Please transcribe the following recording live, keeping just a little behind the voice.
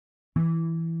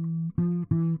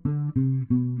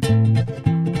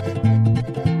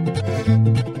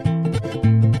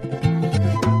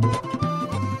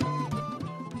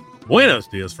Buenos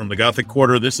dias from the Gothic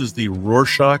Quarter. This is the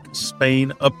Rorschach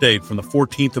Spain update from the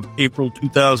 14th of April,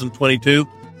 2022.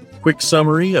 Quick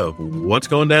summary of what's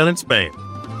going down in Spain.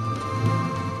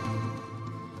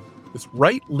 It's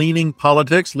right-leaning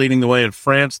politics leading the way in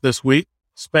France this week.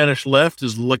 Spanish left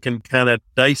is looking kind of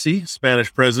dicey.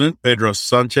 Spanish President Pedro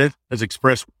Sanchez has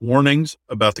expressed warnings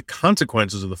about the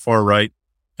consequences of the far right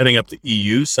heading up the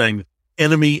EU, saying the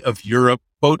enemy of Europe,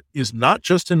 quote, is not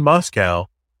just in Moscow,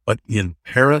 but in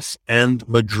Paris and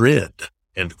Madrid,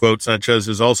 end quote. Sanchez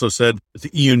has also said that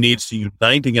the EU needs to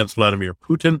unite against Vladimir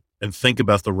Putin and think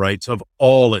about the rights of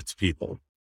all its people.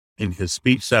 In his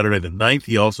speech Saturday the 9th,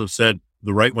 he also said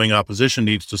the right-wing opposition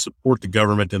needs to support the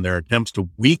government in their attempts to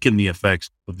weaken the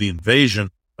effects of the invasion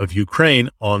of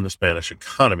Ukraine on the Spanish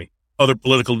economy. Other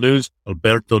political news,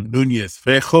 Alberto Núñez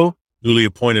Feijóo, newly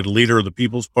appointed leader of the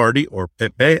People's Party, or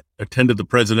PP, attended the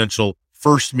presidential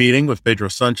first meeting with Pedro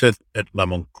Sanchez at La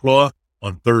Moncloa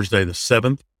on Thursday the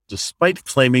 7th, despite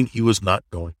claiming he was not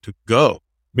going to go.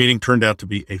 The meeting turned out to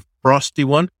be a frosty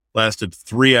one, lasted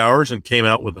 3 hours, and came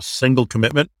out with a single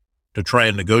commitment to try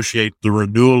and negotiate the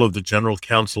renewal of the General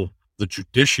Council of the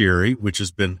Judiciary, which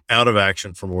has been out of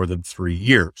action for more than 3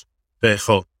 years.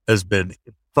 Feijóo has been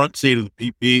in front seat of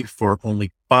the PP for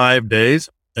only 5 days,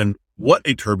 and what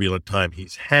a turbulent time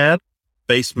he's had.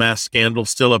 Face mask scandal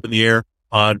still up in the air.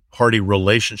 Odd party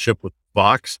relationship with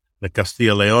Vox, the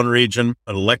Castilla-León region.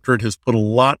 An electorate has put a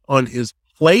lot on his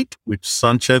plate, which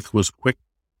Sanchez was quick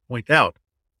to point out.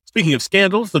 Speaking of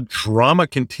scandals, the drama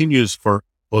continues for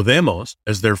Podemos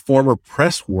as their former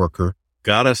press worker,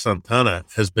 Gara Santana,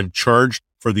 has been charged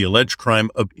for the alleged crime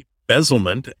of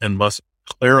embezzlement and must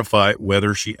clarify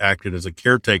whether she acted as a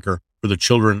caretaker for the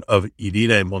children of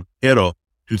Irene Montero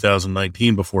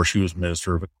 2019 before she was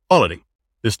Minister of Equality.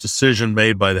 This decision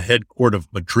made by the head court of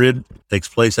Madrid takes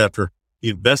place after the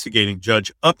investigating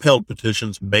judge upheld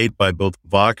petitions made by both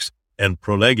Vox and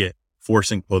Prolegue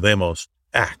forcing Podemos to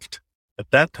act. At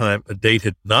that time, a date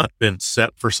had not been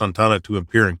set for Santana to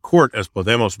appear in court as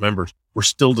Podemos members were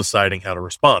still deciding how to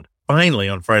respond. Finally,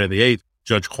 on Friday the 8th,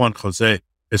 Judge Juan José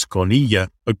Esconilla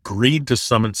agreed to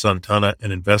summon Santana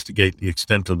and investigate the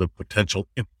extent of the potential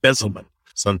embezzlement.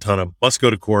 Santana must go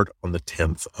to court on the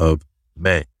 10th of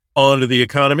May. On to the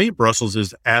economy. Brussels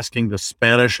is asking the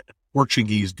Spanish and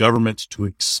Portuguese governments to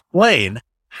explain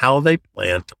how they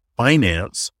plan to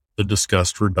finance the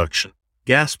discussed reduction in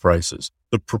gas prices.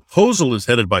 The proposal is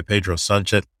headed by Pedro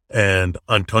Sanchez and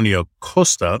Antonio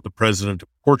Costa, the president of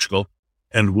Portugal,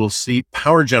 and will see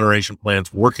power generation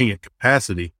plants working at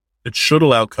capacity that should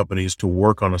allow companies to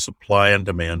work on a supply and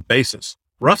demand basis.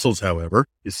 Brussels, however,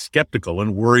 is skeptical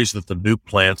and worries that the new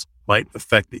plants might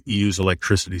affect the EU's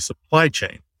electricity supply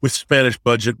chain. With the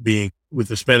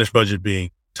Spanish budget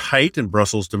being tight and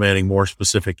Brussels demanding more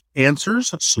specific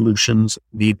answers, solutions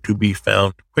need to be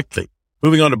found quickly.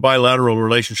 Moving on to bilateral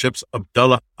relationships,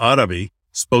 Abdullah Arabi,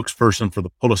 spokesperson for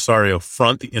the Polisario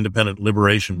Front, the independent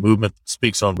liberation movement that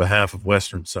speaks on behalf of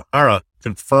Western Sahara,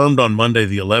 confirmed on Monday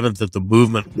the 11th that the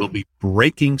movement will be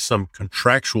breaking some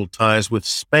contractual ties with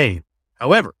Spain.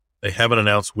 However, they haven't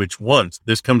announced which ones.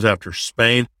 This comes after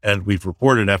Spain, and we've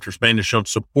reported after Spain has shown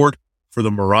support for the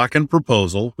Moroccan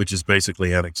proposal, which is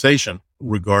basically annexation,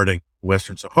 regarding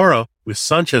Western Sahara, with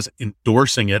Sanchez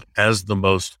endorsing it as the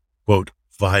most, quote,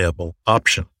 viable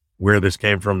option. Where this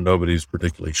came from, nobody's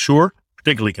particularly sure,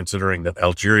 particularly considering that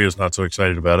Algeria is not so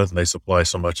excited about it and they supply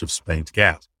so much of Spain's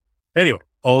gas. Anyway,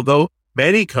 although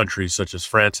many countries such as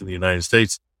France and the United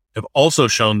States have also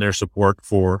shown their support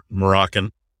for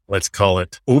Moroccan, let's call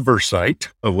it oversight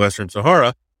of Western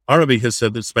Sahara, Arabi has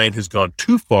said that Spain has gone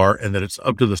too far and that it's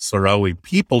up to the Sahrawi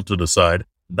people to decide,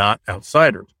 not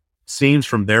outsiders. It seems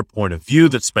from their point of view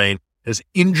that Spain has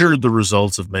injured the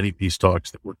results of many peace talks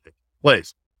that were taking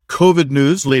place. COVID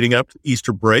news leading up to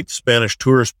Easter break. Spanish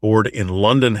Tourist Board in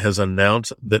London has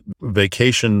announced that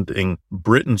vacationing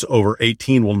Britons over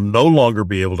 18 will no longer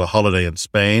be able to holiday in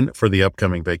Spain for the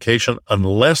upcoming vacation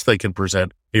unless they can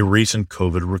present a recent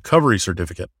COVID recovery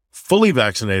certificate. Fully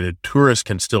vaccinated tourists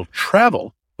can still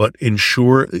travel, but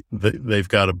ensure that they've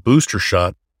got a booster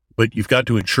shot. But you've got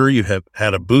to ensure you have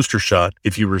had a booster shot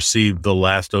if you received the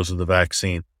last dose of the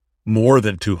vaccine more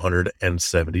than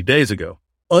 270 days ago.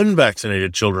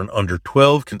 Unvaccinated children under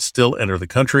 12 can still enter the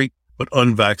country, but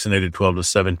unvaccinated 12 to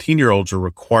 17-year-olds are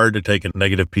required to take a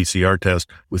negative PCR test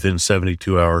within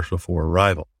 72 hours before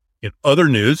arrival. In other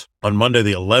news, on Monday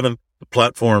the 11th, the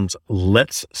platforms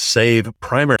Let's Save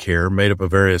Primary Care, made up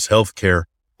of various healthcare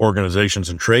organizations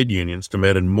and trade unions,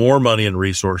 demanded more money and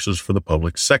resources for the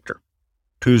public sector.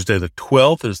 Tuesday the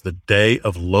 12th is the day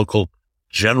of local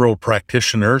general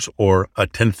practitioners, or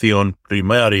Atención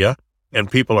Primaria, And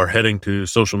people are heading to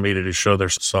social media to show their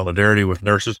solidarity with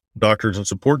nurses, doctors, and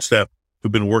support staff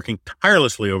who've been working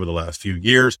tirelessly over the last few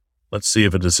years. Let's see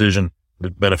if a decision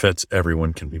that benefits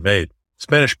everyone can be made.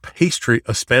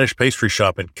 A Spanish pastry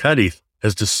shop in Cadiz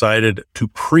has decided to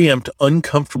preempt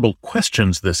uncomfortable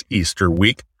questions this Easter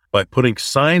week by putting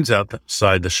signs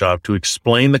outside the shop to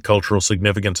explain the cultural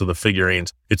significance of the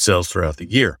figurines it sells throughout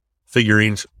the year.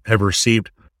 Figurines have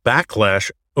received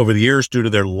backlash over the years due to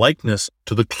their likeness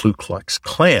to the Ku Klux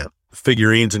Klan. The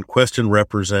figurines in question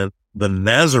represent the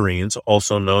Nazarenes,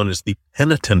 also known as the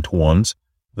penitent ones.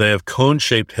 They have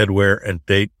cone-shaped headwear and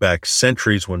date back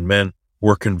centuries when men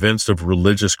were convinced of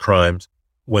religious crimes,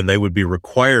 when they would be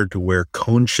required to wear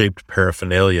cone-shaped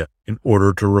paraphernalia in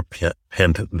order to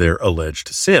repent their alleged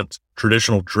sins.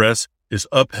 Traditional dress is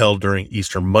upheld during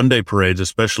Easter Monday parades,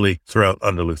 especially throughout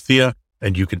Andalusia,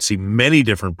 and you can see many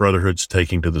different brotherhoods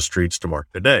taking to the streets to mark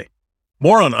the day.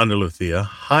 More on Andalusia,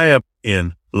 high up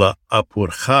in La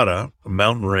Apurjara, a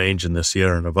mountain range in the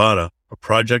Sierra Nevada, a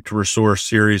project to restore a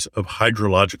series of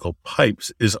hydrological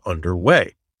pipes is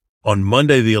underway. On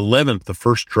Monday the 11th, the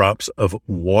first drops of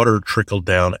water trickled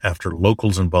down after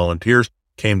locals and volunteers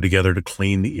came together to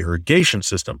clean the irrigation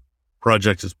system. The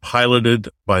project is piloted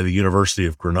by the University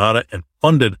of Granada and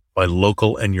funded by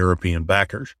local and European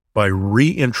backers. By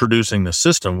reintroducing the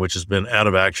system, which has been out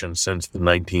of action since the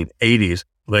 1980s,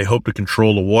 they hope to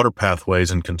control the water pathways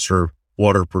and conserve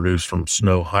water produced from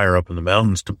snow higher up in the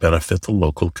mountains to benefit the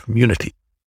local community.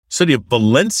 City of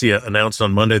Valencia announced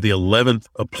on Monday the 11th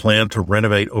a plan to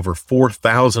renovate over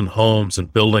 4,000 homes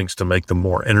and buildings to make them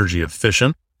more energy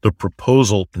efficient. The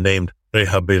proposal, named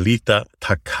Rehabilita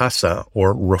ta Casa,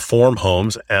 or Reform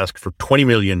Homes, asked for 20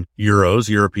 million euros.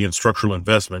 European Structural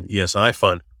Investment, ESI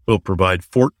Fund, will provide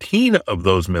 14 of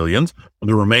those millions.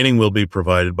 The remaining will be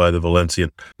provided by the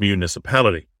Valencian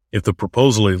municipality. If the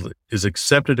proposal is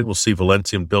accepted, it will see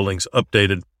Valencian buildings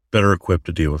updated, better equipped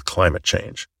to deal with climate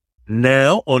change.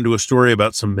 Now, on to a story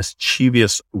about some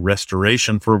mischievous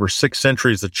restoration. For over 6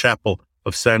 centuries, the chapel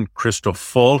of San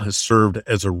Cristofol has served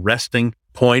as a resting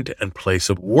point and place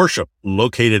of worship.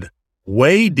 Located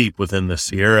way deep within the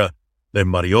Sierra de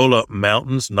Mariola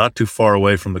Mountains, not too far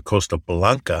away from the Costa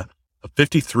Blanca, a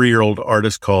 53-year-old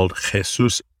artist called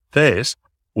Jesus Thes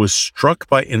was struck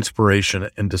by inspiration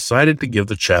and decided to give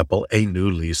the chapel a new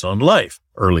lease on life.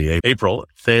 Early April,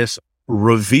 Thes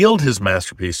revealed his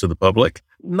masterpiece to the public.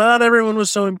 Not everyone was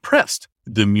so impressed.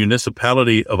 The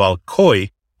municipality of Alcoy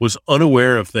was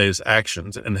unaware of Thes'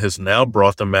 actions and has now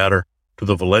brought the matter to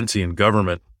the Valencian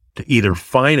government to either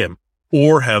fine him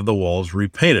or have the walls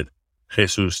repainted.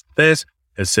 Jesus Thes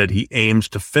has said he aims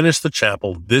to finish the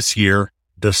chapel this year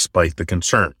despite the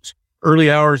concerns.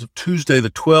 Early hours of Tuesday the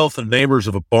 12th, the neighbors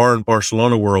of a bar in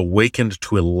Barcelona were awakened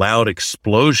to a loud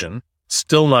explosion.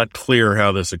 Still not clear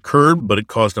how this occurred, but it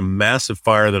caused a massive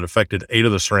fire that affected 8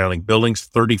 of the surrounding buildings.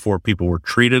 34 people were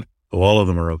treated, though all of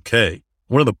them are okay.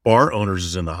 One of the bar owners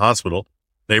is in the hospital.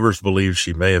 Neighbors believe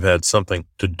she may have had something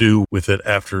to do with it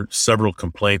after several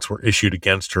complaints were issued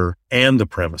against her and the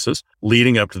premises.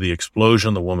 Leading up to the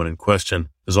explosion, the woman in question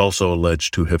is also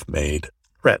alleged to have made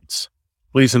threats.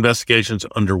 Police investigations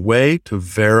underway to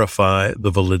verify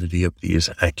the validity of these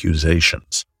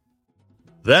accusations.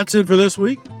 That's it for this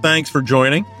week. Thanks for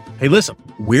joining. Hey, listen,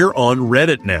 we're on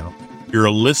Reddit now. You're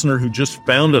a listener who just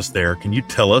found us there. Can you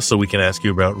tell us so we can ask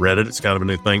you about Reddit? It's kind of a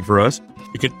new thing for us.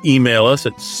 You can email us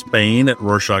at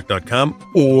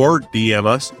spain@rorschach.com or DM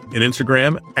us on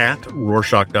Instagram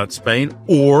 @rorschach.spain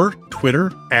or Twitter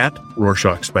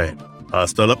 @RorschachSpain.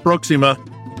 Hasta la próxima.